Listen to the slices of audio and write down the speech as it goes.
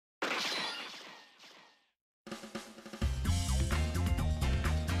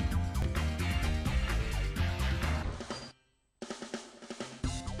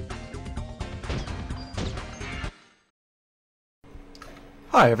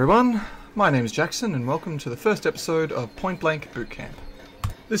Hi everyone, my name is Jackson and welcome to the first episode of Point Blank Bootcamp.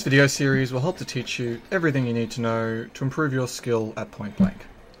 This video series will help to teach you everything you need to know to improve your skill at Point Blank.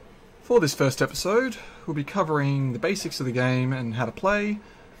 For this first episode, we'll be covering the basics of the game and how to play,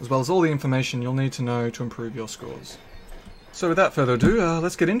 as well as all the information you'll need to know to improve your scores. So without further ado,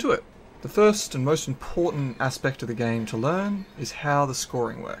 let's get into it. The first and most important aspect of the game to learn is how the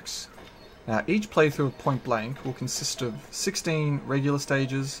scoring works. Now, each playthrough of Point Blank will consist of 16 regular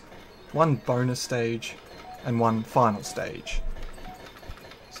stages, one bonus stage, and one final stage.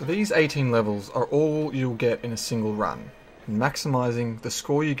 So these 18 levels are all you'll get in a single run, and maximising the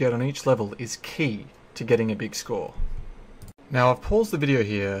score you get on each level is key to getting a big score. Now, I've paused the video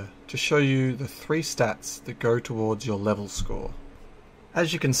here to show you the 3 stats that go towards your level score.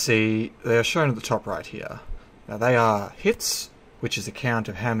 As you can see, they are shown at the top right here. Now, they are hits, which is a count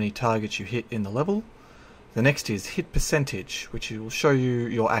of how many targets you hit in the level. The next is hit percentage, which will show you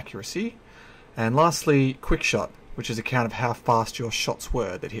your accuracy. And lastly, quick shot, which is a count of how fast your shots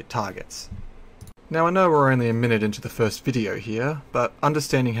were that hit targets. Now, I know we're only a minute into the first video here, but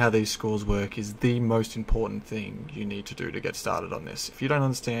understanding how these scores work is the most important thing you need to do to get started on this. If you don't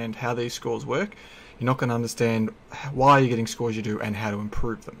understand how these scores work, you're not going to understand why you're getting scores you do and how to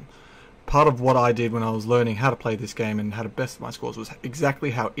improve them. Part of what I did when I was learning how to play this game and how to best my scores was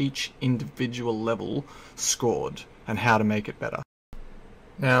exactly how each individual level scored and how to make it better.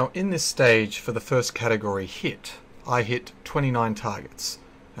 Now, in this stage for the first category, hit, I hit 29 targets,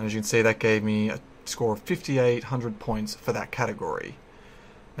 and as you can see, that gave me a score of 5,800 points for that category.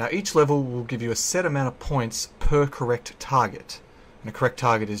 Now, each level will give you a set amount of points per correct target. And a correct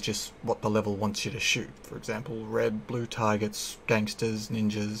target is just what the level wants you to shoot. For example, red, blue targets, gangsters,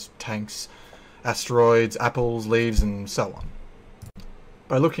 ninjas, tanks, asteroids, apples, leaves, and so on.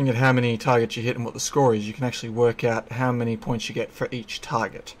 By looking at how many targets you hit and what the score is, you can actually work out how many points you get for each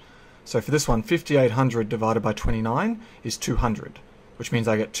target. So for this one, 5,800 divided by 29 is 200, which means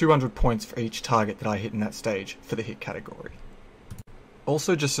I get 200 points for each target that I hit in that stage for the hit category.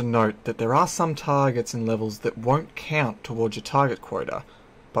 Also, just a note that there are some targets in levels that won't count towards your target quota,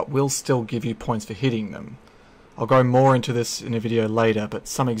 but will still give you points for hitting them. I'll go more into this in a video later, but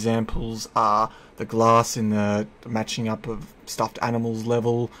some examples are the glass in the matching up of stuffed animals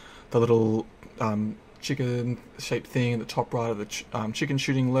level, the little chicken shaped thing at the top right of the chicken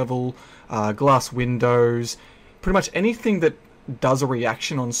shooting level, glass windows. Pretty much anything that does a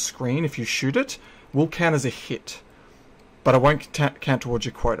reaction on screen if you shoot it will count as a hit. But it won't count towards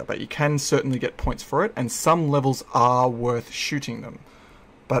your quota, but you can certainly get points for it, and some levels are worth shooting them.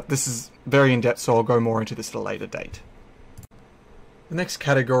 But this is very in-depth, so I'll go more into this at a later date. The next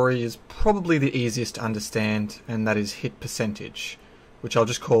category is probably the easiest to understand, and that is hit percentage, which I'll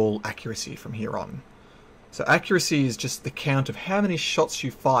just call accuracy from here on. So accuracy is just the count of how many shots you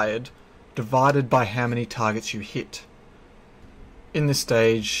fired divided by how many targets you hit. In this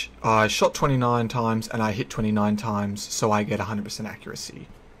stage, I shot 29 times and I hit 29 times, so I get 100% accuracy.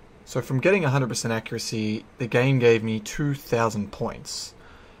 So from getting 100% accuracy, the game gave me 2,000 points.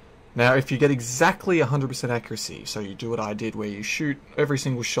 Now, if you get exactly 100% accuracy, so you do what I did where you shoot, every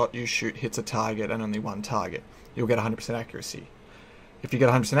single shot you shoot hits a target and only one target, you'll get 100% accuracy. If you get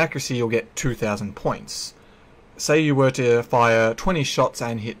 100% accuracy, you'll get 2,000 points. Say you were to fire 20 shots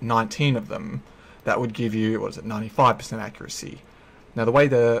and hit 19 of them, that would give you, 95% accuracy. Now, the way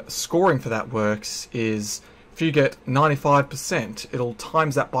the scoring for that works is if you get 95%, it'll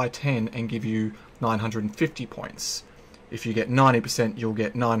times that by 10 and give you 950 points. If you get 90%, you'll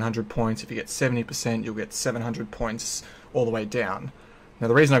get 900 points. If you get 70%, you'll get 700 points all the way down. Now,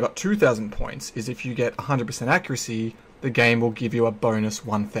 the reason I got 2,000 points is if you get 100% accuracy, the game will give you a bonus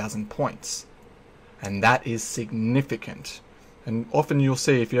 1,000 points. And that is significant. And often you'll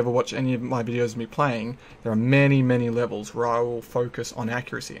see, if you ever watch any of my videos of me playing, there are many, many levels where I will focus on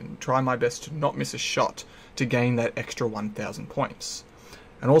accuracy and try my best to not miss a shot to gain that extra 1,000 points.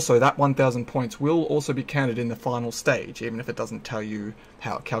 And also, that 1,000 points will also be counted in the final stage, even if it doesn't tell you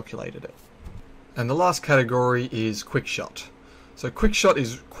how it calculated it. And the last category is quick shot. So quick shot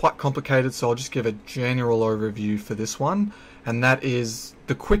is quite complicated, so I'll just give a general overview for this one. And that is,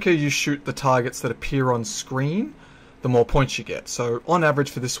 the quicker you shoot the targets that appear on screen, the more points you get. So on average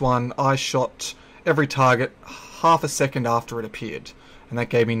for this one, I shot every target half a second after it appeared, and that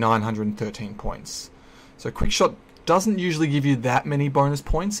gave me 913 points. So quick shot doesn't usually give you that many bonus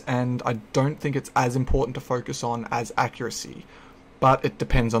points, and I don't think it's as important to focus on as accuracy, but it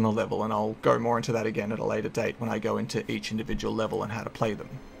depends on the level, and I'll go more into that again at a later date when I go into each individual level and how to play them.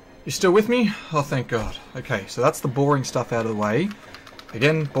 You still with me? Oh, thank God. Okay, so that's the boring stuff out of the way.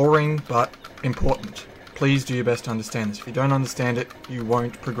 Again, boring, but important. please do your best to understand this. If you don't understand it, you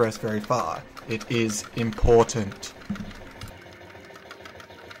won't progress very far. It is important.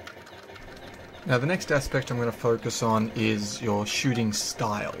 Now the next aspect I'm going to focus on is your shooting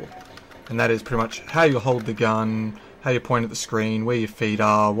style. And that is pretty much how you hold the gun, how you point at the screen, where your feet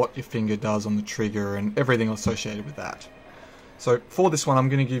are, what your finger does on the trigger, and everything associated with that. So for this one, I'm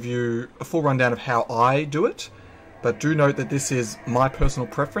going to give you a full rundown of how I do it, but do note that this is my personal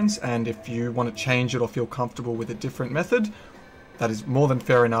preference, and if you want to change it or feel comfortable with a different method, that is more than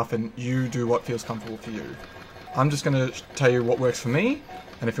fair enough, and you do what feels comfortable for you. I'm just going to tell you what works for me,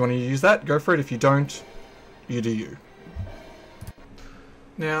 and if you want to use that, go for it. If you don't, you do you.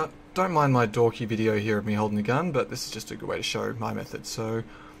 Now, don't mind my dorky video here of me holding the gun, but this is just a good way to show my method. So,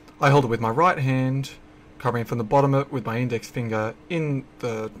 I hold it with my right hand, covering from the bottom of it with my index finger in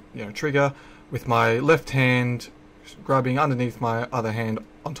the trigger, with my left hand grabbing underneath my other hand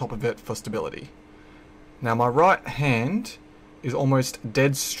on top of it for stability. Now, my right hand is almost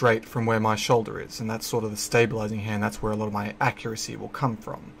dead straight from where my shoulder is, and that's sort of the stabilizing hand. That's where a lot of my accuracy will come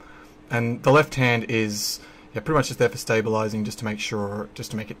from. And the left hand is pretty much just there for stabilizing, just to make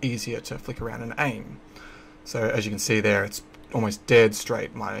it easier to flick around and aim. So as you can see there, it's almost dead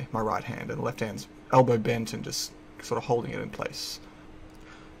straight, my right hand, and the left hand's elbow bent and just sort of holding it in place.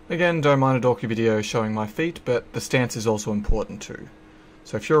 Again, don't mind a dorky video showing my feet, but the stance is also important too.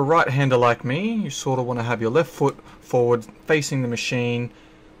 So if you're a right-hander like me, you sort of want to have your left foot forward facing the machine,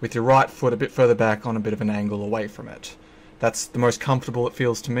 with your right foot a bit further back on a bit of an angle away from it. That's the most comfortable it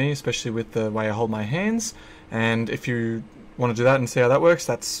feels to me, especially with the way I hold my hands. And if you want to do that and see how that works,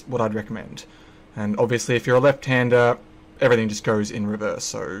 that's what I'd recommend. And obviously if you're a left-hander, everything just goes in reverse.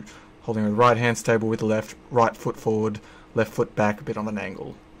 So holding the right hand stable with the left, right foot forward, left foot back a bit on an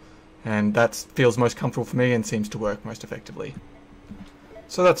angle. And that feels most comfortable for me and seems to work most effectively.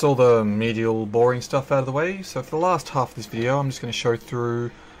 So that's all the medial boring stuff out of the way. So for the last half of this video, I'm just going to show through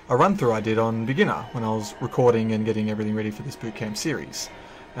a run-through I did on Beginner when I was recording and getting everything ready for this bootcamp series.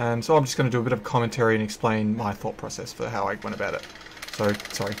 And so I'm just going to do a bit of commentary and explain my thought process for how I went about it. So,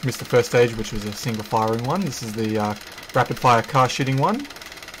 sorry, missed the first stage, which was a single firing one. This is the rapid fire car shooting one.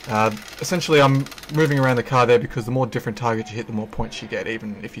 Essentially I'm moving around the car there because the more different targets you hit, the more points you get,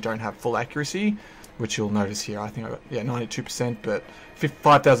 even if you don't have full accuracy, which you'll notice here. I think I got 92%, but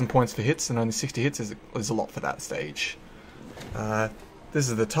 5,000 points for hits and only 60 hits is a lot for that stage. This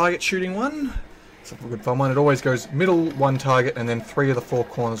is the target shooting one. It's a good fun one. It always goes middle, one target, and then 3 of the 4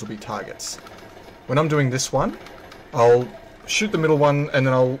 corners will be targets. When I'm doing this one, I'll shoot the middle one, and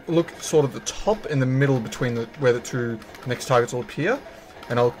then I'll look sort of the top in the middle between where the 2 next targets will appear,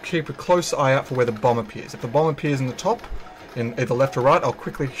 and I'll keep a close eye out for where the bomb appears. If the bomb appears in the top, in either left or right, I'll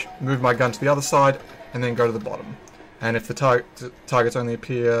quickly move my gun to the other side, and then go to the bottom. And if the targets only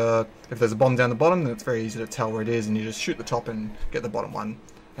appear, if there's a bomb down the bottom, then it's very easy to tell where it is, and you just shoot the top and get the bottom one,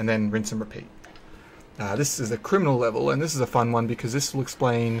 and then rinse and repeat. This is the criminal level, and this is a fun one because this will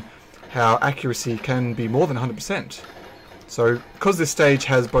explain how accuracy can be more than 100%. So, because this stage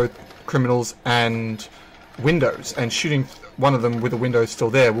has both criminals and windows, and shooting one of them with a window still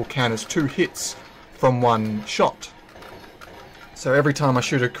there will count as 2 hits from 1 shot. So every time I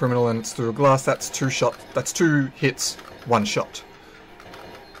shoot a criminal and it's through a glass, that's 2 hits, 1 shot.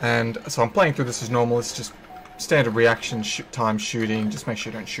 And so I'm playing through this as normal. It's just standard reaction time shooting. Just make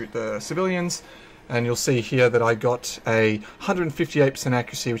sure you don't shoot the civilians. And you'll see here that I got a 158%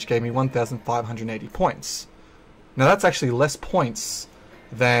 accuracy, which gave me 1,580 points. Now that's actually less points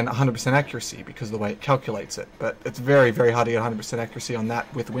than 100% accuracy because of the way it calculates it. But it's very, very hard to get 100% accuracy on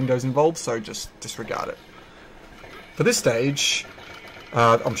that with windows involved, so just disregard it. For this stage,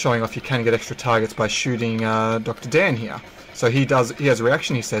 I'm showing off you can get extra targets by shooting Dr. Dan here. So he has a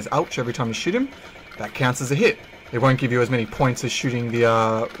reaction, he says ouch every time you shoot him. That counts as a hit. It won't give you as many points as shooting the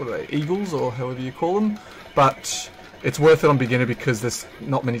what are they, eagles or however you call them, but it's worth it on beginner because there's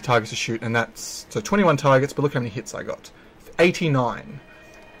not many targets to shoot, and that's so 21 targets, but look how many hits I got. 89.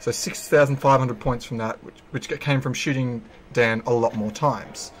 So 6,500 points from that, which came from shooting Dan a lot more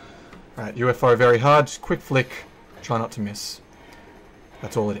times. Alright, UFO very hard, just quick flick, try not to miss.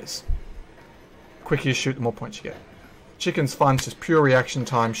 That's all it is. The quicker you shoot, the more points you get. Chicken's fun, it's just pure reaction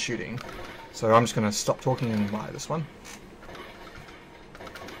time shooting. So I'm just going to stop talking and admire this one.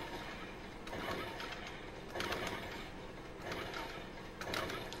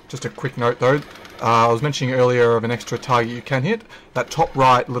 Just a quick note though, I was mentioning earlier of an extra target you can hit. That top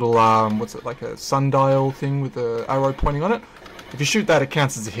right little, what's it, like a sundial thing with the arrow pointing on it? If you shoot that, it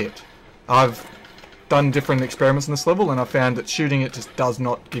counts as a hit. I've done different experiments on this level and I found that shooting it just does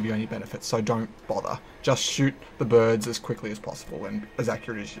not give you any benefits, so don't bother. Just shoot the birds as quickly as possible and as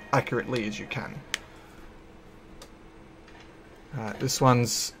accurately as you can. This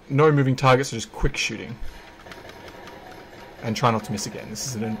one's no moving targets, so just quick shooting. And try not to miss again. This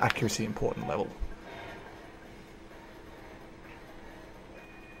is an accuracy important level.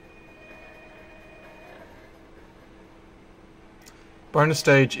 Bonus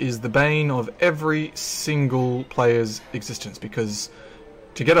stage is the bane of every single player's existence, because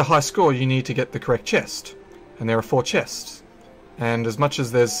to get a high score you need to get the correct chest, and there are 4 chests. And as much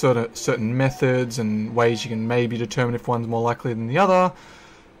as there's certain methods and ways you can maybe determine if one's more likely than the other,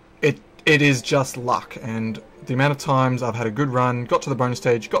 it is just luck. And the amount of times I've had a good run, got to the bonus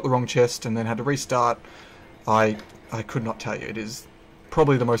stage, got the wrong chest, and then had to restart, I could not tell you. It is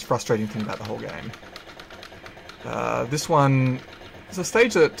probably the most frustrating thing about the whole game. This one is a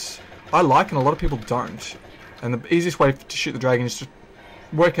stage that I like and a lot of people don't. And the easiest way to shoot the dragon is to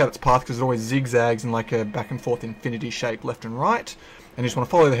work out its path, because it always zigzags in like a back and forth infinity shape left and right, and you just want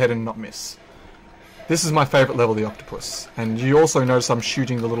to follow the head and not miss. This is my favourite level, the octopus, and you also notice I'm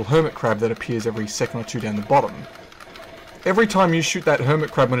shooting the little hermit crab that appears every second or two down the bottom. Every time you shoot that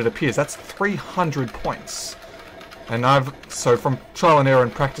hermit crab when it appears, that's 300 points. And so from trial and error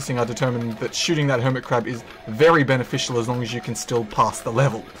and practicing, I determined that shooting that hermit crab is very beneficial as long as you can still pass the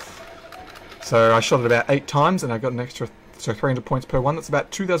level. So I shot it about 8 times and I got an extra 300 points per one. That's about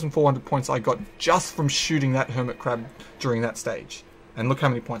 2,400 points I got just from shooting that hermit crab during that stage. And look how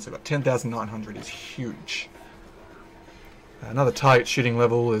many points I got. 10,900 is huge. Another target shooting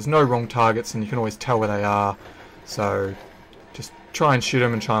level. There's no wrong targets and you can always tell where they are. So just try and shoot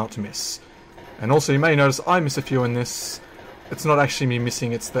them and try not to miss. And also you may notice I miss a few in this. It's not actually me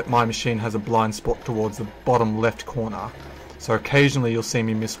missing, it's that my machine has a blind spot towards the bottom left corner. So occasionally you'll see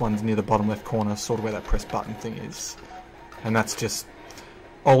me miss ones near the bottom left corner, sort of where that press button thing is. And that's just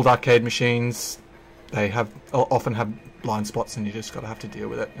old arcade machines. They often have blind spots and you just gotta have to deal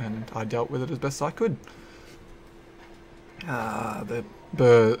with it, and I dealt with it as best I could. The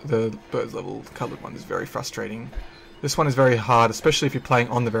birds level, the coloured one, is very frustrating. This one is very hard, especially if you're playing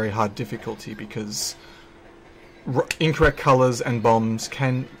on the very hard difficulty, because incorrect colours and bombs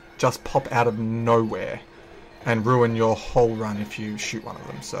can just pop out of nowhere and ruin your whole run if you shoot one of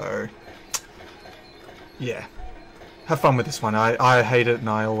them. So yeah, have fun with this one. I hate it and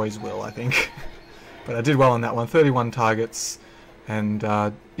I always will, I think. But I did well on that one, 31 targets, and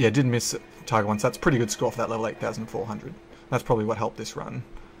yeah, did miss target once. That's a pretty good score for that level, 8,400. That's probably what helped this run.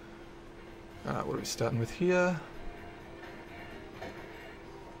 What are we starting with here?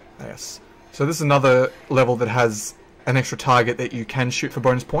 Yes. So this is another level that has an extra target that you can shoot for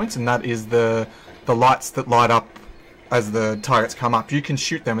bonus points, and that is the lights that light up as the targets come up. You can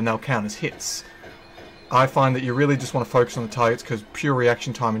shoot them and they'll count as hits. I find that you really just want to focus on the targets, because pure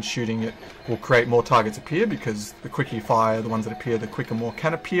reaction time and shooting it will create more targets appear, because the quicker you fire the ones that appear, the quicker more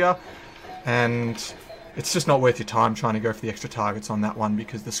can appear, and it's just not worth your time trying to go for the extra targets on that one,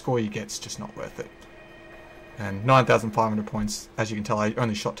 because the score you get's just not worth it. And 9,500 points, as you can tell, I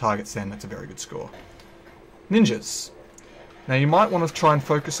only shot targets then. That's a very good score. Ninjas. Now you might want to try and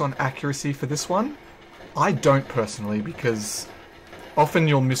focus on accuracy for this one. I don't personally, because often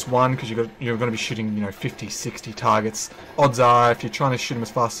you'll miss one because you're going to be shooting, 50, 60 targets. Odds are, if you're trying to shoot them as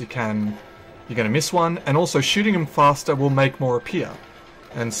fast as you can, you're going to miss one. And also, shooting them faster will make more appear.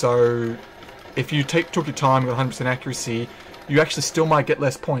 And so, if you took your time, got 100% accuracy, you actually still might get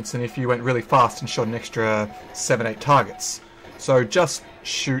less points than if you went really fast and shot an extra 7, 8 targets. So just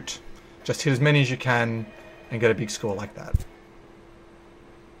shoot, just hit as many as you can, and get a big score like that.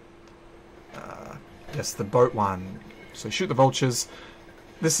 Yes, the boat one. So shoot the vultures.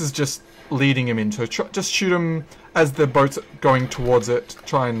 This is just leading him into. Just shoot them as the boat's going towards it.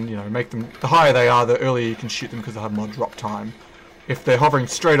 Try and make them. The higher they are, the earlier you can shoot them, because they'll have more drop time. If they're hovering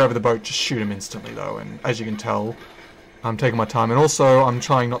straight over the boat, just shoot them instantly though. And as you can tell, I'm taking my time. And also, I'm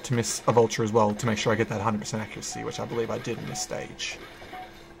trying not to miss a vulture as well to make sure I get that 100% accuracy, which I believe I did in this stage.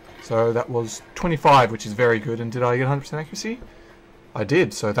 So that was 25, which is very good. And did I get 100% accuracy? I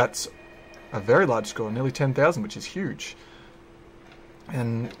did. So that's a very large score, nearly 10,000, which is huge.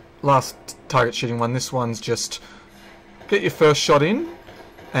 And last target shooting one, this one's just get your first shot in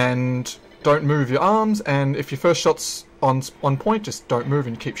and don't move your arms, and if your first shot's on point, just don't move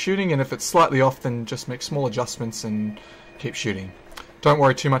and keep shooting, and if it's slightly off, then just make small adjustments and keep shooting. Don't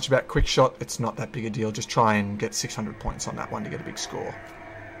worry too much about quick shot, it's not that big a deal, just try and get 600 points on that one to get a big score.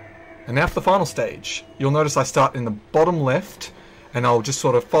 And now for the final stage. You'll notice I start in the bottom left, and I'll just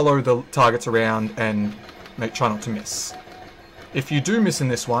sort of follow the targets around and try not to miss. If you do miss in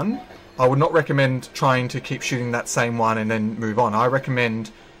this one, I would not recommend trying to keep shooting that same one and then move on. I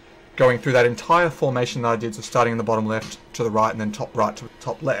recommend going through that entire formation that I did, so starting in the bottom left to the right and then top right to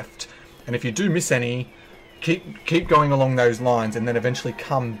top left. And if you do miss any, keep going along those lines, and then eventually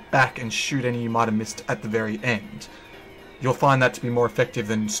come back and shoot any you might have missed at the very end. You'll find that to be more effective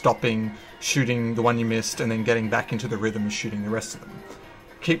than stopping, shooting the one you missed, and then getting back into the rhythm of shooting the rest of them.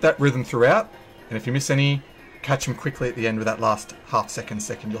 Keep that rhythm throughout, and if you miss any, catch them quickly at the end with that last second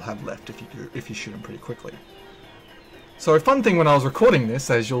you'll have left if you shoot them pretty quickly. So a fun thing when I was recording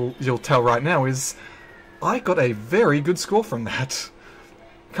this, as you'll tell right now, is I got a very good score from that.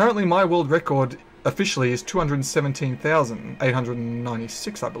 Currently my world record officially is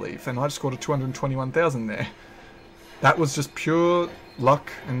 217,896, I believe, and I just scored a 221,000 there. That was just pure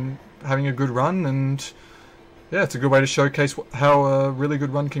luck and having a good run, and yeah, it's a good way to showcase how a really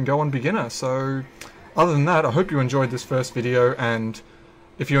good run can go on beginner. So other than that, I hope you enjoyed this first video, and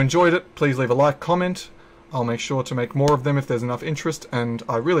if you enjoyed it, please leave a like, comment. I'll make sure to make more of them if there's enough interest, and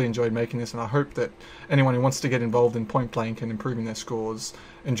I really enjoyed making this, and I hope that anyone who wants to get involved in point blank and improving their scores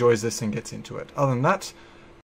enjoys this and gets into it. Other than that,